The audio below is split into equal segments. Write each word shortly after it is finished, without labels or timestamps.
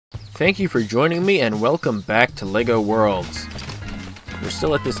Thank you for joining me and welcome back to LEGO Worlds. We're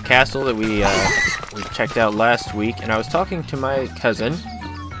still at this castle that we checked out last week, and I was talking to my cousin,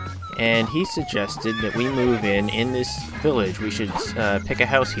 and he suggested that we move in this village. We should pick a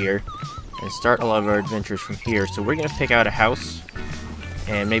house here and start a lot of our adventures from here. So we're going to pick out a house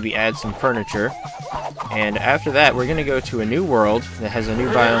and maybe add some furniture. And after that, we're going to go to a new world that has a new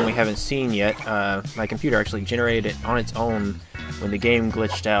biome we haven't seen yet. My computer actually generated it on its own when the game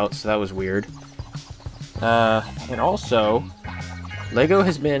glitched out, so that was weird. And also, LEGO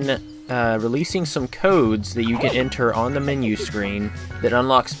has been releasing some codes that you can enter on the menu screen that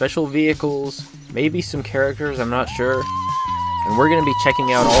unlock special vehicles, maybe some characters, I'm not sure. And we're going to be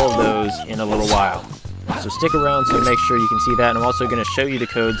checking out all of those in a little while. So stick around to make sure you can see that, and I'm also going to show you the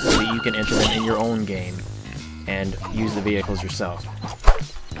codes so that you can enter them in your own game and use the vehicles yourself.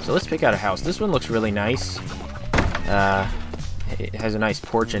 So let's pick out a house. This one looks really nice. It has a nice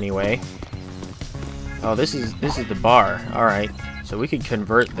porch anyway. Oh, this is the bar. Alright, so we could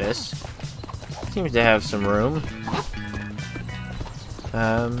convert this. Seems to have some room.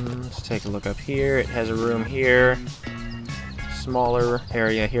 Let's take a look up here. It has a room here. Smaller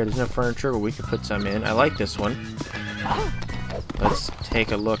area here. There's no furniture, but we could put some in. I like this one. Let's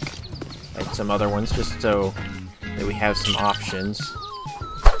take a look at some other ones just so that we have some options.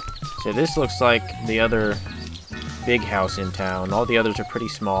 So this looks like the other big house in town. All the others are pretty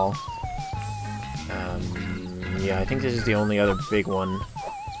small. Yeah, I think this is the only other big one.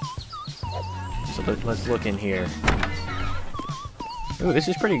 So let's look in here. Ooh, this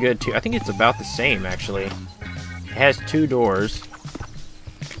is pretty good too. I think it's about the same actually. It has two doors.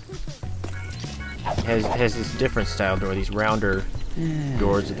 It has this different style door, these rounder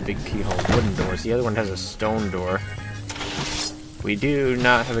doors with the big keyhole, wooden doors. The other one has a stone door. We do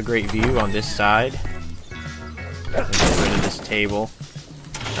not have a great view on this side. Let's get rid of this table.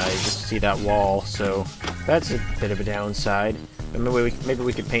 You just see that wall, so that's a bit of a downside. But maybe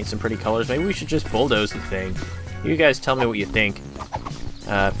we could paint some pretty colors. Maybe we should just bulldoze the thing. You guys tell me what you think.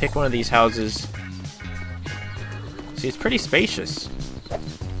 Pick one of these houses. See, it's pretty spacious,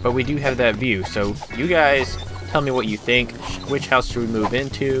 but we do have that view. So you guys tell me what you think. Which house should we move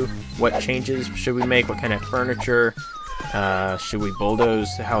into? What changes should we make? What kind of furniture? Should we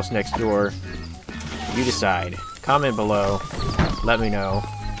bulldoze the house next door? You decide. Comment below. Let me know.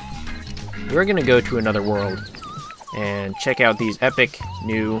 We're going to go to another world and check out these epic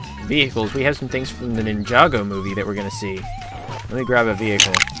new vehicles. We have some things from the Ninjago movie that we're going to see. Let me grab a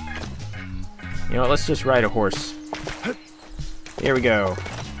vehicle. You know what, let's just ride a horse. Here we go.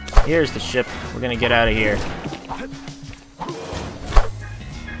 Here's the ship. We're going to get out of here.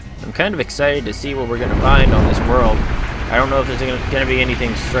 I'm kind of excited to see what we're going to find on this world. I don't know if there's going to be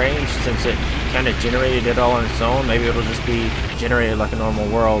anything strange since it kind of generated it all on its own. Maybe it'll just be generated like a normal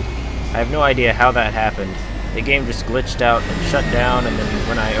world. I have no idea how that happened. The game just glitched out and shut down, and then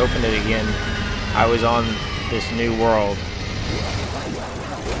when I opened it again, I was on this new world.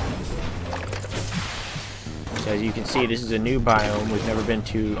 So as you can see, this is a new biome we've never been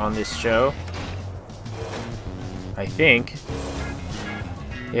to on this show. I think.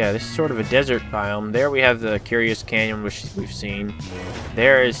 Yeah, this is sort of a desert biome. There we have the Curious Canyon, which we've seen.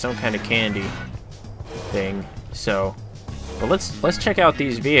 There is some kind of candy thing. So, but let's check out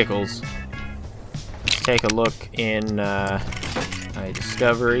these vehicles. Let's take a look in my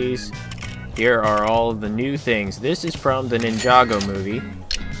discoveries. Here are all the new things. This is from the Ninjago movie.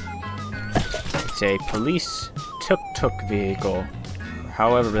 It's a police tuk-tuk vehicle.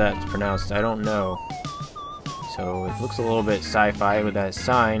 However that's pronounced, I don't know. So it looks a little bit sci-fi with that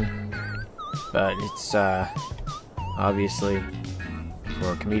sign, but it's obviously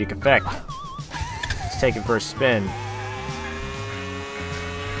for comedic effect. Let's take it for a spin.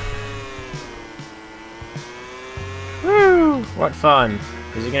 Woo! What fun!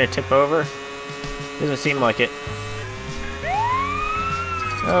 Is it gonna tip over? Doesn't seem like it.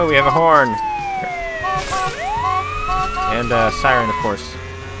 Oh, we have a horn! And a siren, of course.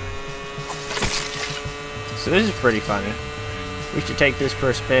 So this is pretty funny. We should take this for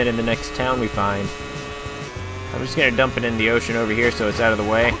a spin in the next town we find. I'm just gonna dump it in the ocean over here so it's out of the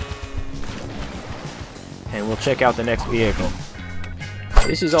way. And we'll check out the next vehicle.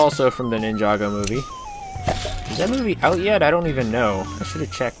 This is also from the Ninjago movie. Is that movie out yet? I don't even know. I should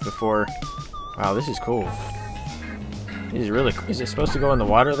have checked before. Wow, this is cool. This is really cool. Is it supposed to go in the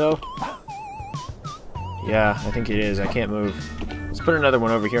water though? Yeah, I think it is. I can't move. Let's put another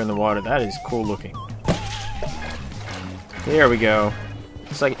one over here in the water. That is cool looking. There we go.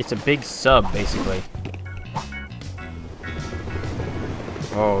 It's like it's a big sub, basically.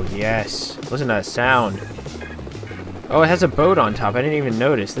 Oh, yes. Listen to that sound. Oh, it has a boat on top. I didn't even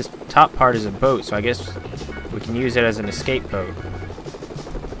notice. This top part is a boat, so I guess we can use it as an escape boat.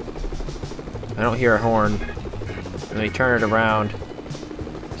 I don't hear a horn. Let me turn it around.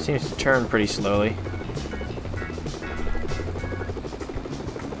 Seems to turn pretty slowly.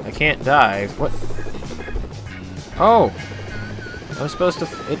 I can't dive. What? Oh! I'm supposed to...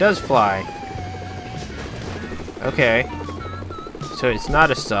 It does fly. Okay. So it's not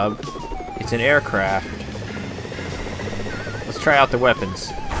a sub. It's an aircraft. Let's try out the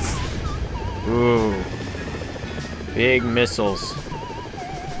weapons. Ooh. Big missiles.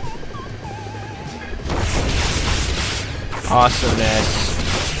 Awesomeness.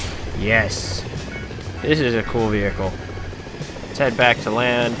 Yes. This is a cool vehicle. Let's head back to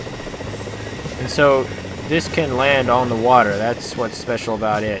land. And so, this can land on the water. That's what's special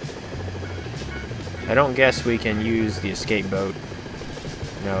about it. I don't guess we can use the escape boat.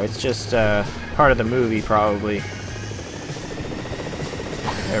 No, it's just part of the movie, probably.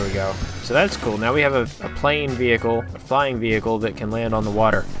 There we go. So that's cool. Now we have a plane vehicle, a flying vehicle that can land on the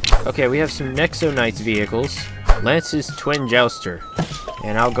water. Okay, we have some Nexo Knights vehicles. Lance's Twin Jouster.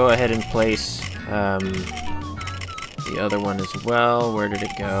 And I'll go ahead and place the other one as well. Where did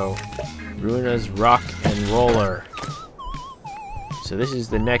it go? Ruina's Rock and Roller. So this is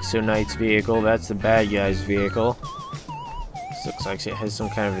the Nexo Knights vehicle. That's the bad guy's vehicle. This looks like it has some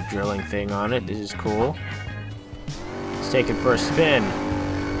kind of a drilling thing on it. This is cool. Let's take it for a spin.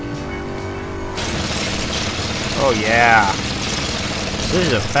 Oh yeah. This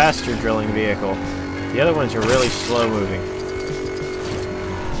is a faster drilling vehicle. The other ones are really slow moving.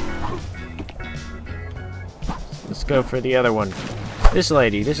 Let's go for the other one. This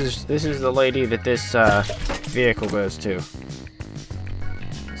lady. This is the lady that this vehicle goes to.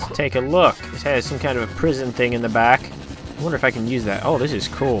 Let's take a look. It has some kind of a prison thing in the back. I wonder if I can use that. Oh, this is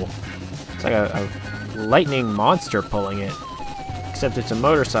cool. It's like a lightning monster pulling it. Except it's a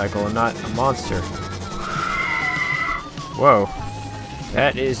motorcycle and not a monster. Whoa.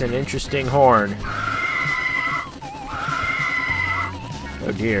 That is an interesting horn.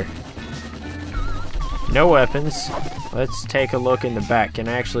 Oh dear. No weapons. Let's take a look in the back. Can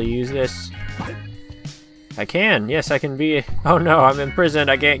I actually use this? I can. Yes, I can be... Oh no, I'm in prison.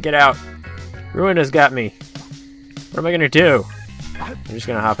 I can't get out. Ruina's got me. What am I gonna do? I'm just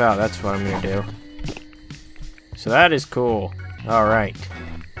gonna hop out. That's what I'm gonna do. So that is cool. Alright.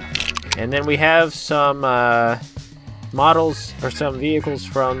 And then we have some models, or some vehicles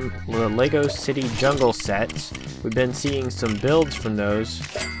from the Lego City Jungle sets. We've been seeing some builds from those.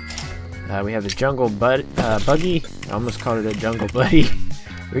 We have the Jungle Buggy. I almost called it a Jungle Buddy.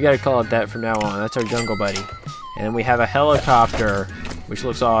 We gotta call it that from now on. That's our Jungle Buddy. And then we have a helicopter, which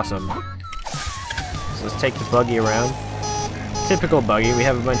looks awesome. So let's take the buggy around. Typical buggy. We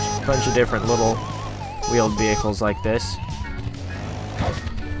have a bunch of different little wheeled vehicles like this.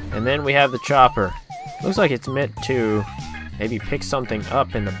 And then we have the chopper. Looks like it's meant to maybe pick something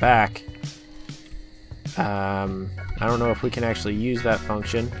up in the back. I don't know if we can actually use that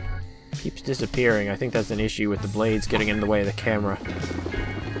function. Keeps disappearing. I think that's an issue with the blades getting in the way of the camera.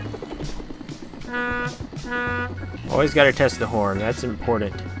 Always gotta test the horn. That's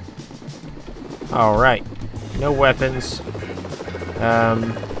important. Alright. No weapons.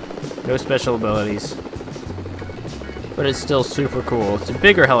 No special abilities. But it's still super cool. It's a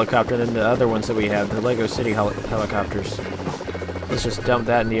bigger helicopter than the other ones that we have, the Lego City helicopters. Let's just dump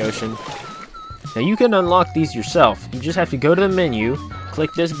that in the ocean. Now you can unlock these yourself. You just have to go to the menu,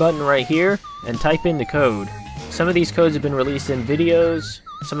 click this button right here, and type in the code. Some of these codes have been released in videos.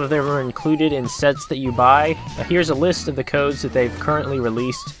 Some of them are included in sets that you buy. Here's a list of the codes that they've currently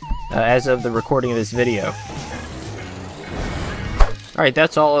released as of the recording of this video. Alright,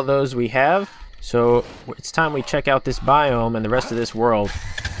 that's all of those we have. So it's time we check out this biome and the rest of this world.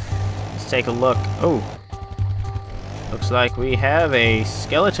 Let's take a look. Oh, looks like we have a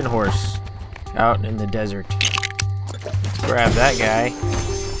skeleton horse out in the desert. Let's grab that guy.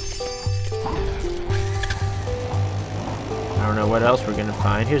 I don't know what else we're gonna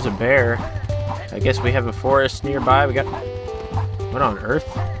find. Here's a bear. I guess we have a forest nearby. We got... What on earth?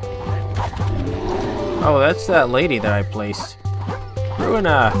 Oh, that's that lady that I placed.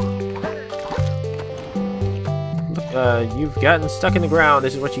 Ruina! You've gotten stuck in the ground.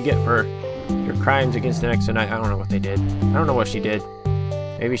 This is what you get for your crimes against the Nexo Knight. I don't know what they did. I don't know what she did.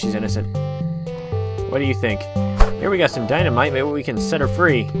 Maybe she's innocent. What do you think? Here we got some dynamite. Maybe we can set her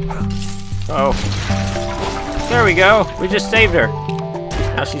free. Uh oh. There we go. We just saved her.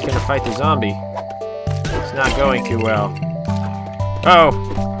 Now she's gonna fight the zombie. It's not going too well. Oh.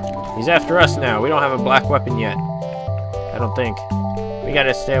 He's after us now. We don't have a black weapon yet. I don't think. We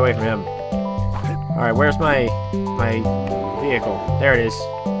gotta stay away from him. Alright, where's my my vehicle. There it is.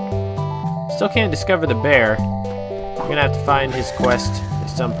 Still can't discover the bear. We're gonna have to find his quest at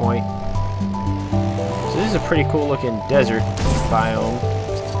some point. So this is a pretty cool looking desert biome.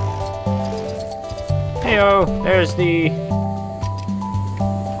 Heyo, there's the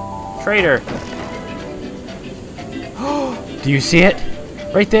trader. Do you see it?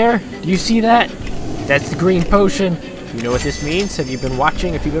 Right there? Do you see that? That's the green potion. You know what this means? Have you been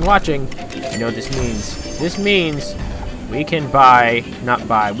watching? If you've been watching, you know what this means. This means we can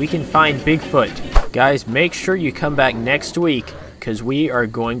we can find Bigfoot. Guys, make sure you come back next week, because we are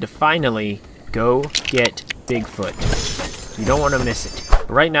going to finally go get Bigfoot. You don't want to miss it.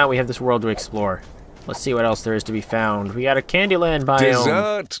 But right now we have this world to explore. Let's see what else there is to be found. We got a Candyland biome.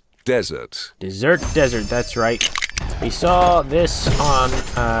 Desert desert. Desert desert, that's right. We saw this on,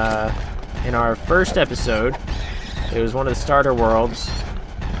 in our first episode. It was one of the starter worlds,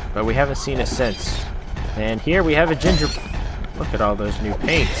 but we haven't seen it since. And here we have a ginger... Look at all those new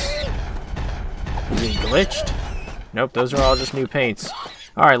paints. Is it glitched? Nope, those are all just new paints.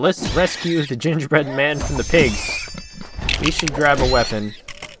 Alright, let's rescue the gingerbread man from the pigs. We should grab a weapon.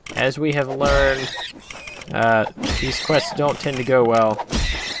 As we have learned, these quests don't tend to go well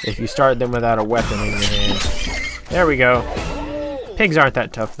if you start them without a weapon in your hand. There we go. Pigs aren't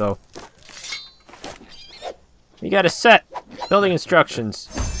that tough, though. We got a set. Building instructions.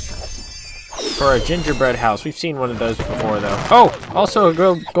 For a gingerbread house. We've seen one of those before, though. Oh! Also a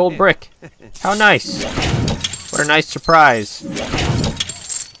gold brick. How nice. What a nice surprise.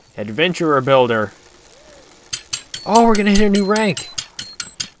 Adventurer builder. Oh, we're gonna hit a new rank.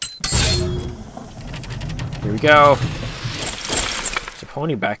 Here we go. There's a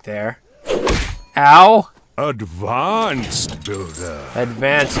pony back there. Ow! Advanced builder.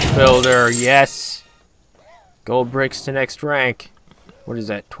 Advanced builder, yes. Gold bricks to next rank. What is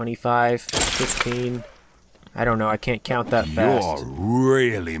that, 25, 15? I don't know, I can't count that fast. You're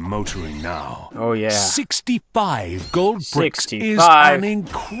really motoring now. Oh yeah. 65 gold bricks 65. is an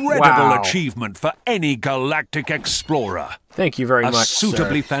incredible Wow. achievement for any galactic explorer. Thank you very A much,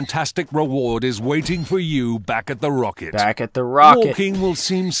 suitably sir. fantastic reward is waiting for you back at the rocket. Back at the rocket. Walking will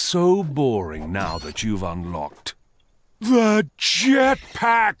seem so boring now that you've unlocked the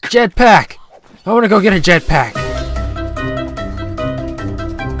jetpack. Jetpack! I want to go get a jetpack.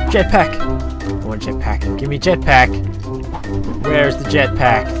 Jetpack. I want jetpack. Give me jetpack. Where's the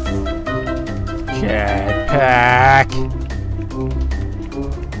jetpack? Jetpack.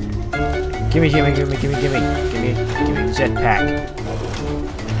 Gimme jetpack.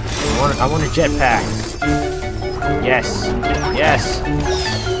 I want a jetpack. Yes. Yes.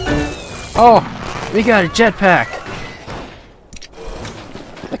 Oh, we got a jetpack.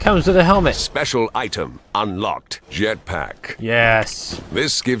 That comes with a helmet. Special item unlocked. Jetpack. Yes.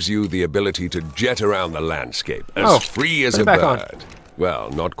 This gives you the ability to jet around the landscape as free as put a it back on. bird. Well,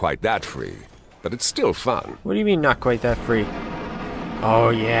 not quite that free, but it's still fun. What do you mean not quite that free? Oh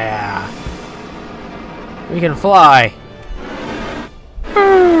yeah. We can fly.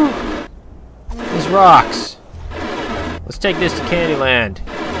 Woo! These rocks. Let's take this to Candyland.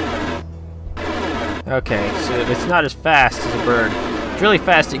 Okay, so it's not as fast as a bird. It's really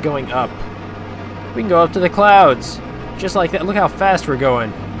fast at going up. We can go up to the clouds. Just like that. Look how fast we're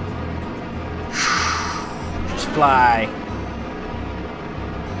going. Just fly.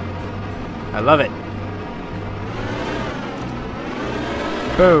 I love it.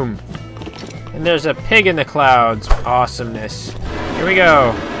 Boom. And there's a pig in the clouds. Awesomeness. Here we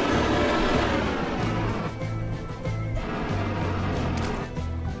go.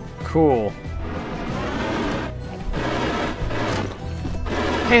 Cool.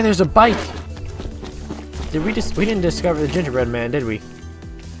 Hey, there's a bike. We didn't discover the gingerbread man, did we?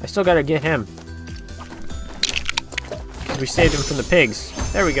 I still gotta get him. Because we saved him from the pigs.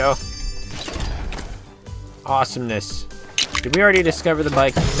 There we go. Awesomeness. Did we already discover the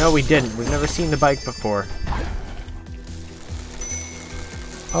bike? No, we didn't. We've never seen the bike before.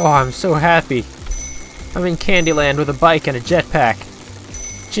 Oh, I'm so happy. I'm in Candyland with a bike and a jetpack.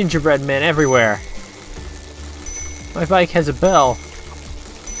 Gingerbread men everywhere. My bike has a bell.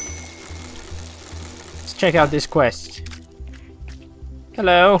 Let's check out this quest.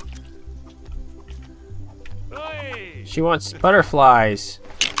 Hello. She wants butterflies.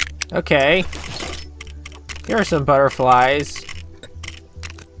 Okay. Here are some butterflies.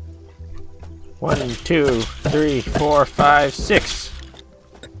 1, 2, 3, 4, 5, 6.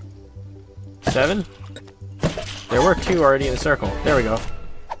 7? There were 2 already in the circle. There we go.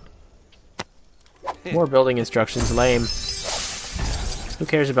 More building instructions. Lame. Who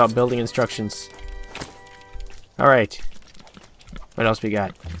cares about building instructions? Alright. What else we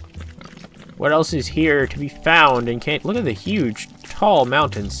got? What else is here to be found? And can't look at the huge, tall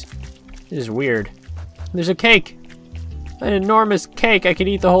mountains. This is weird. There's a cake. An enormous cake. I could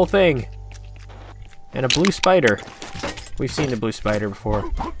eat the whole thing. And a blue spider. We've seen the blue spider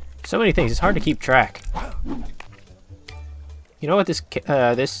before. So many things. It's hard to keep track. You know what this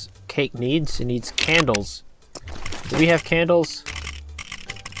cake needs? It needs candles. Do we have candles?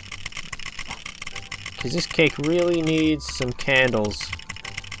 Because this cake really needs some candles.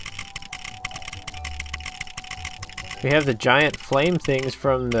 We have the giant flame things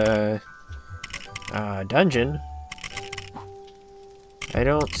from the dungeon. I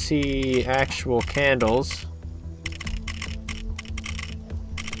don't see actual candles.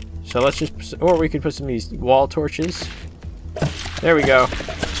 So let's just, or we could put some of these wall torches. There we go.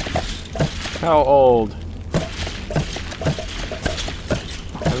 How old?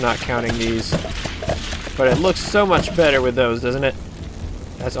 I'm not counting these. But it looks so much better with those, doesn't it?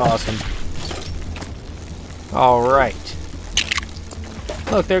 That's awesome. Alright.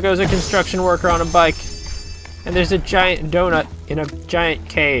 Look, there goes a construction worker on a bike. And there's a giant donut in a giant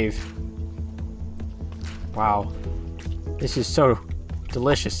cave. Wow. This is so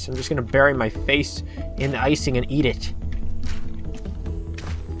delicious. I'm just gonna bury my face in the icing and eat it.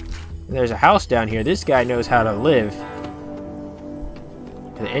 And there's a house down here. This guy knows how to live.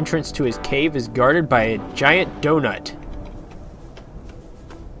 The entrance to his cave is guarded by a giant donut.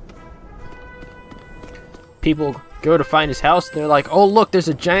 People go to find his house, they're like, oh look, there's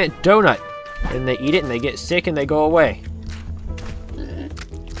a giant donut. And they eat it and they get sick and they go away.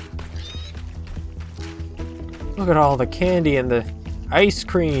 Look at all the candy and the ice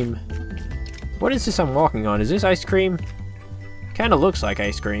cream. What is this I'm walking on? Is this ice cream? Kind of looks like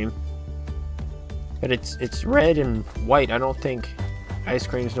ice cream. But it's red and white. I don't think ice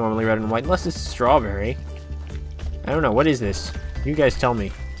cream's normally red and white, unless it's strawberry. I don't know. What is this? You guys tell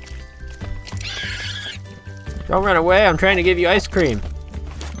me. Don't run away. I'm trying to give you ice cream.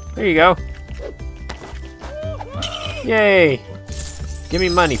 There you go. Yay! Give me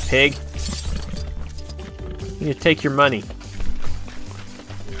money, pig. You need to take your money.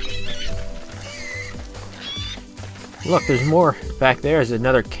 Look, there's more back there. There's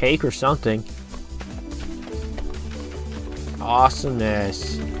another cake or something.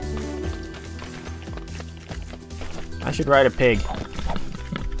 Awesomeness. I should ride a pig.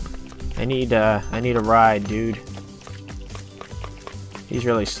 I need a ride, dude. He's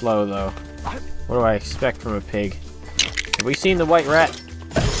really slow, though. What do I expect from a pig? Have we seen the white rat?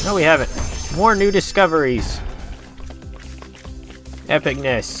 No, we haven't. More new discoveries.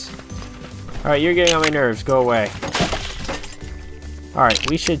 Epicness. Alright, you're getting on my nerves. Go away. Alright,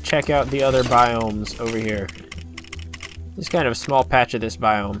 we should check out the other biomes over here. There's kind of a small patch of this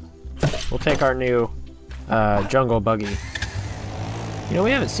biome. We'll take our new jungle buggy. You know,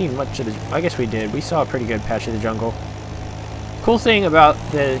 we haven't seen much of the... I guess we did. We saw a pretty good patch of the jungle. Cool thing about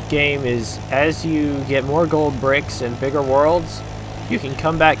the game is as you get more gold bricks and bigger worlds, you can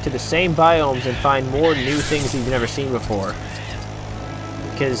come back to the same biomes and find more new things you've never seen before.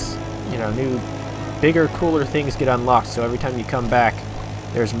 Because, you know, new, bigger, cooler things get unlocked, so every time you come back,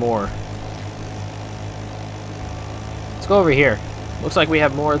 there's more. Let's go over here. Looks like we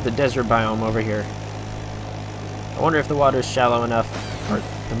have more of the desert biome over here. I wonder if the water is shallow enough, or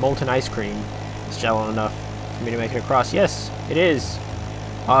the molten ice cream is shallow enough for me to make it across. Yes, it is.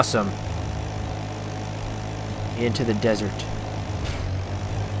 Awesome. Into the desert.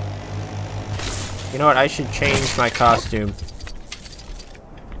 You know what? I should change my costume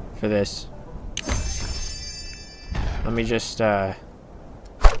for this. Let me just,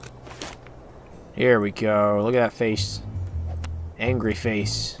 here we go. Look at that face. Angry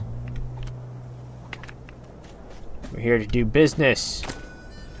face. We're here to do business.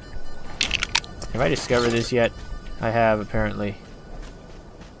 Have I discovered this yet? I have, apparently.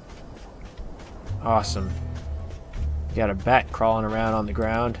 Awesome. Got a bat crawling around on the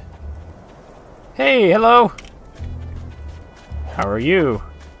ground. Hey, hello! How are you?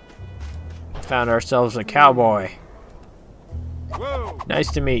 Found ourselves a cowboy. Whoa.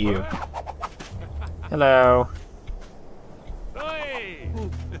 Nice to meet you. Hello.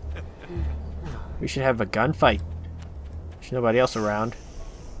 We should have a gunfight. There's nobody else around.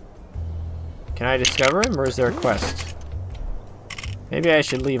 Can I discover him, or is there a quest? Maybe I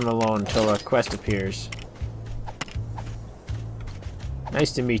should leave him alone until a quest appears.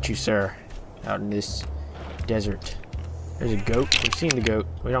 Nice to meet you, sir. Out in this desert. There's a goat. We've seen the goat.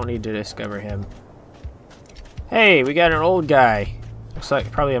 We don't need to discover him. Hey, we got an old guy. Looks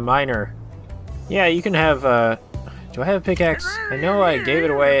like probably a miner. Yeah, you can have, do I have a pickaxe? I know I gave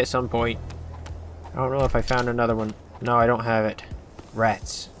it away at some point. I don't know if I found another one. No, I don't have it.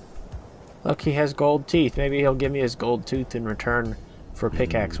 Rats. Look, he has gold teeth. Maybe he'll give me his gold tooth in return for a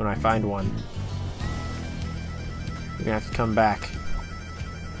pickaxe when I find one. We're gonna have to come back.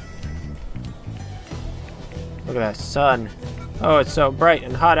 Look at that sun. Oh, it's so bright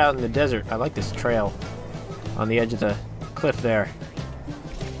and hot out in the desert. I like this trail on the edge of the cliff there.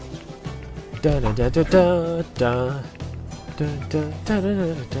 Da da da da da da da da da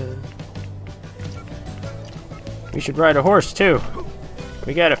da da. We should ride a horse too.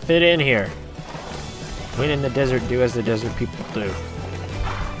 We gotta fit in here. When in the desert, do as the desert people do.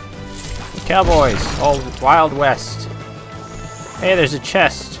 Cowboys, all Wild West. Hey, there's a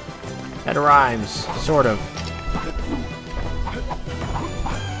chest. That rhymes, sort of.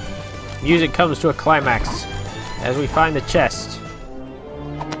 Music comes to a climax as we find the chest.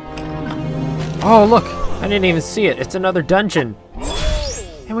 Oh, look! I didn't even see it. It's another dungeon.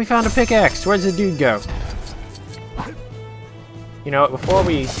 And we found a pickaxe. Where's the dude go? You know, before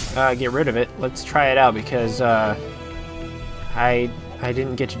we get rid of it, let's try it out because I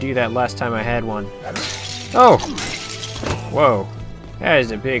didn't get to do that last time I had one. Oh! Whoa. That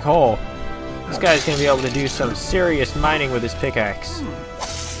is a big hole. This guy's gonna be able to do some serious mining with his pickaxe.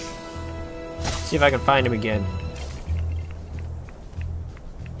 See if I can find him again.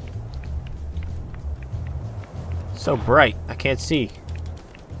 So bright, I can't see.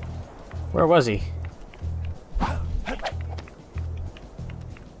 Where was he?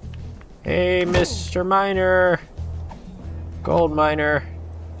 Hey, Mr. Miner! Gold miner.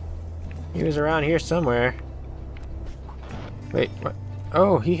 He was around here somewhere. Wait, what?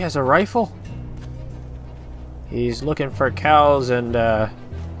 Oh, he has a rifle? He's looking for cows and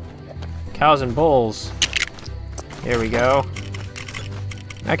bulls. Here we go.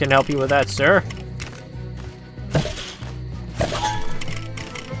 I can help you with that, sir.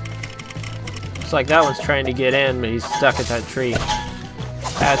 Looks like that one's trying to get in, but he's stuck at that tree.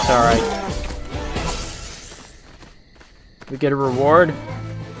 That's alright. We get a reward.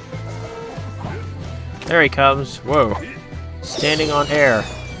 There he comes. Whoa. Standing on air.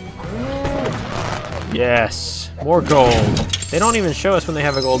 Yes. More gold. They don't even show us when they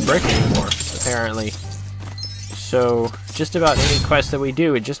have a gold brick anymore, apparently. So, just about any quest that we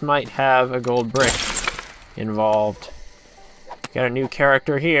do, it just might have a gold brick involved. Got a new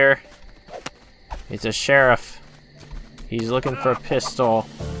character here. It's a sheriff. He's looking for a pistol.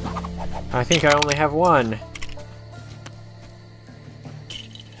 I think I only have one.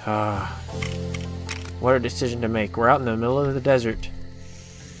 What a decision to make. We're out in the middle of the desert.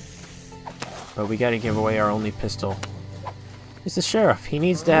 But we gotta give away our only pistol. It's the sheriff. He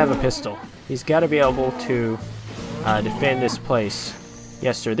needs to have a pistol. He's gotta be able to defend this place.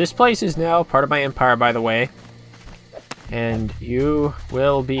 Yes, sir. This place is now part of my empire, by the way. And you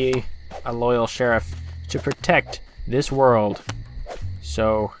will be a loyal sheriff to protect this world.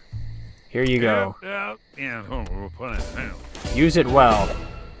 So, here you go. Use it well.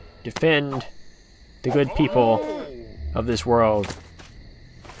 Defend the good people of this world.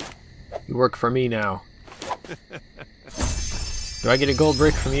 You work for me now. Do I get a gold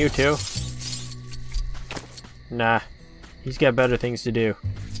brick from you too? Nah. He's got better things to do.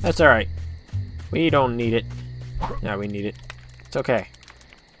 That's alright. We don't need it. Nah, we need it. It's okay.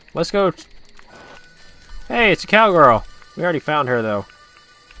 Let's go. Hey, it's a cowgirl. We already found her though.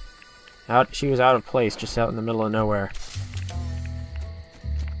 She was out of place, just out in the middle of nowhere.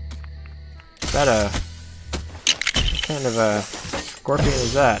 Is that what kind of a scorpion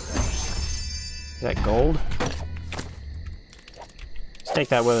is that? Is that gold? Let's take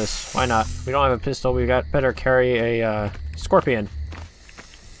that with us. Why not? We don't have a pistol. We got better carry a scorpion.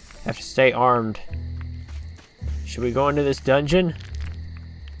 Have to stay armed. Should we go into this dungeon?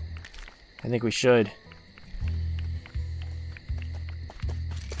 I think we should.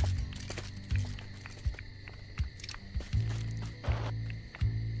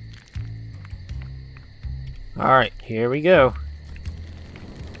 Alright, here we go.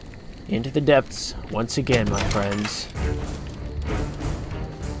 Into the depths once again, my friends.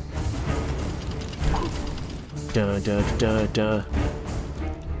 Dun dun dun dun.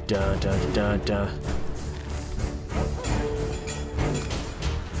 Dun dun dun dun.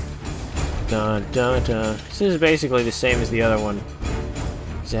 Dun dun dun. This is basically the same as the other one.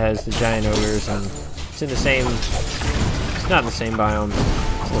 It has the giant ogres and it's in the same. It's not in the same biome.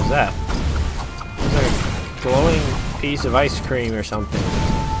 What was that? It's like a glowing piece of ice cream or something.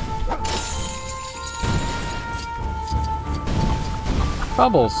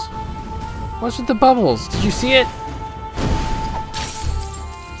 Bubbles. What's with the bubbles? Did you see it?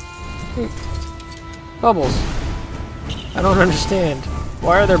 Bubbles. I don't understand.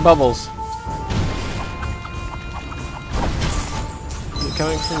 Why are there bubbles? Is it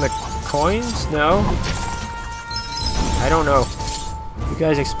coming from the coins? No? I don't know. You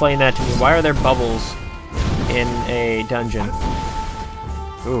guys explain that to me. Why are there bubbles in a dungeon?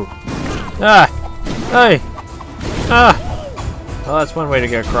 Ooh. Ah! Hey! Ah! Well, that's one way to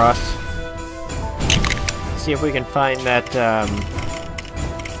get across. Let's see if we can find that,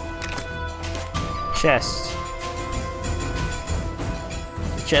 chest.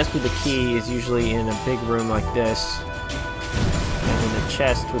 The chest with the key is usually in a big room like this. And then the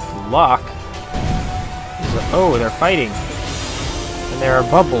chest with the lock is oh, they're fighting. And there are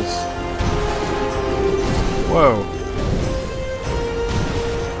bubbles. Whoa.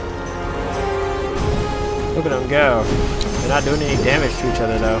 Look at them go. They're not doing any damage to each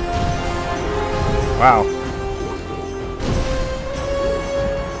other, though. Wow.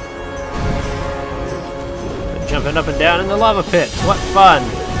 They're jumping up and down in the lava pit. What fun!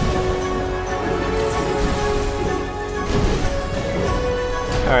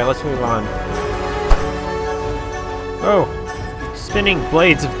 Alright, let's move on. Oh! Spinning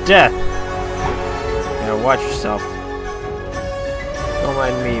blades of death! Yeah, watch yourself. Don't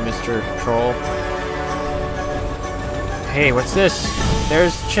mind me, Mr. Troll. Hey, what's this?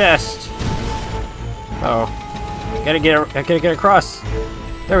 There's the chest. Uh oh. I gotta get across.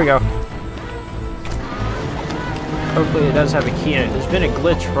 There we go. Hopefully it does have a key in it. There's been a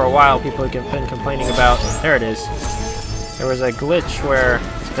glitch for a while people have been complaining about. There it is. There was a glitch where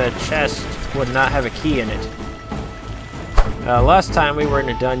the chest would not have a key in it. Last time we were in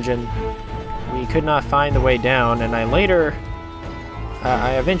a dungeon, we could not find the way down, and I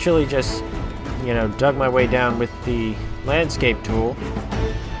eventually just, you know, dug my way down with the landscape tool,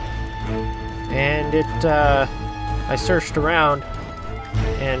 and I searched around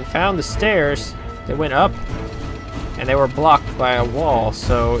and found the stairs that went up, and they were blocked by a wall,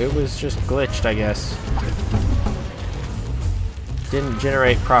 so it was just glitched, I guess. Didn't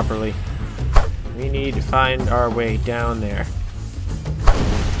generate properly. We need to find our way down there.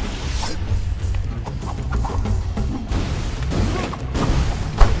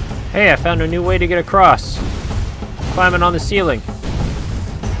 Hey, I found a new way to get across. Climbing on the ceiling.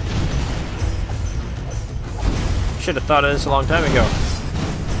 Should have thought of this a long time ago.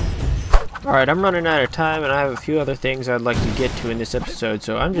 Alright, I'm running out of time and I have a few other things I'd like to get to in this episode,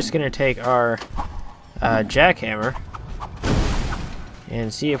 so I'm just going to take our jackhammer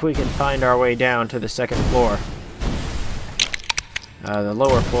and see if we can find our way down to the second floor. The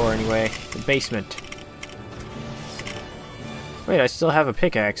lower floor anyway, the basement. Wait, I still have a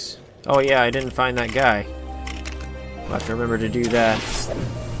pickaxe. Oh yeah, I didn't find that guy. I'll have to remember to do that.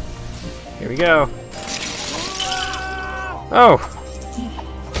 Here we go. Oh!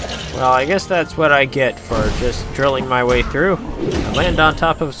 Well, I guess that's what I get for just drilling my way through. I land on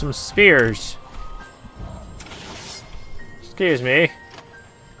top of some spears. Excuse me.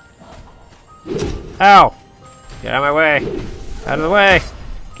 Ow! Get out of my way. Out of the way.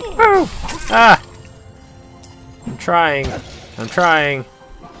 Woo! Ah! I'm trying. I'm trying.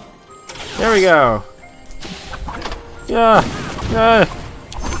 There we go. Yeah.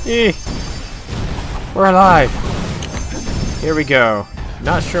 We're alive. Here we go.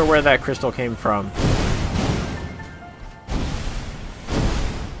 Not sure where that crystal came from.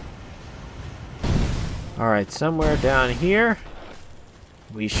 Alright, somewhere down here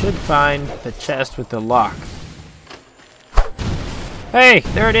we should find the chest with the lock. Hey,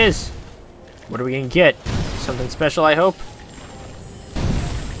 there it is! What are we gonna get? Something special, I hope?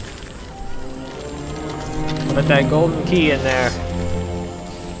 Put that golden key in there.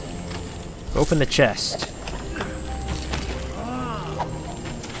 Open the chest.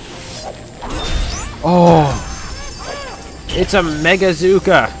 Oh! It's a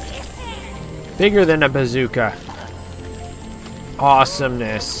Megazooka! Bigger than a bazooka.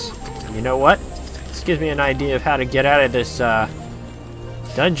 Awesomeness. You know what? This gives me an idea of how to get out of this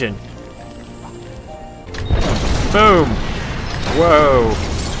dungeon. Boom! Whoa!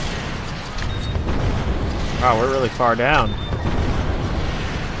 Wow, we're really far down.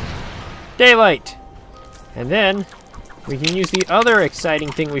 Daylight! And then we can use the other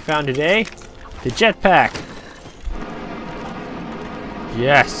exciting thing we found today, the jetpack.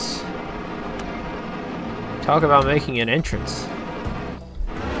 Yes! Talk about making an entrance.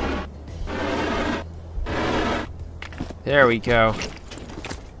 There we go.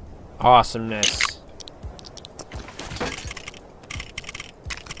 Awesomeness.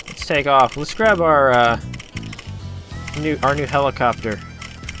 Let's take off. Let's grab our new helicopter.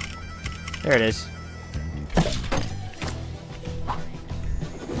 There it is.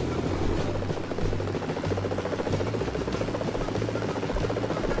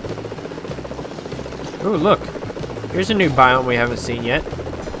 Ooh, look. Here's a new biome we haven't seen yet.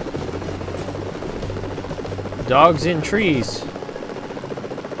 Dogs in trees.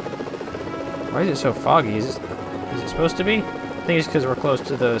 Why is it so foggy? Is it supposed to be? I think it's because we're close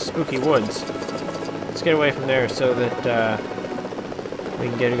to the spooky woods. Let's get away from there so that we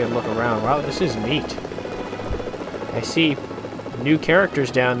can get a good look around. Wow, this is neat. I see new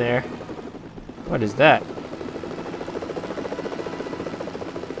characters down there. What is that?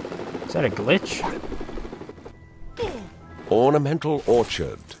 Is that a glitch? Ornamental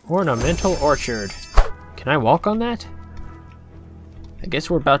orchard. Ornamental orchard. Can I walk on that? I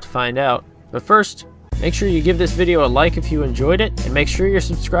guess we're about to find out. But first, make sure you give this video a like if you enjoyed it, and make sure you're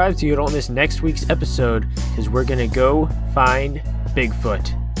subscribed so you don't miss next week's episode, because we're gonna go find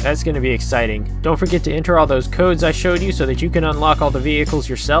Bigfoot. That's gonna be exciting. Don't forget to enter all those codes I showed you so that you can unlock all the vehicles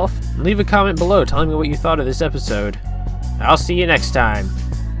yourself, and leave a comment below telling me what you thought of this episode. I'll see you next time.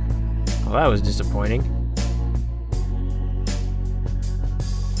 Well, that was disappointing.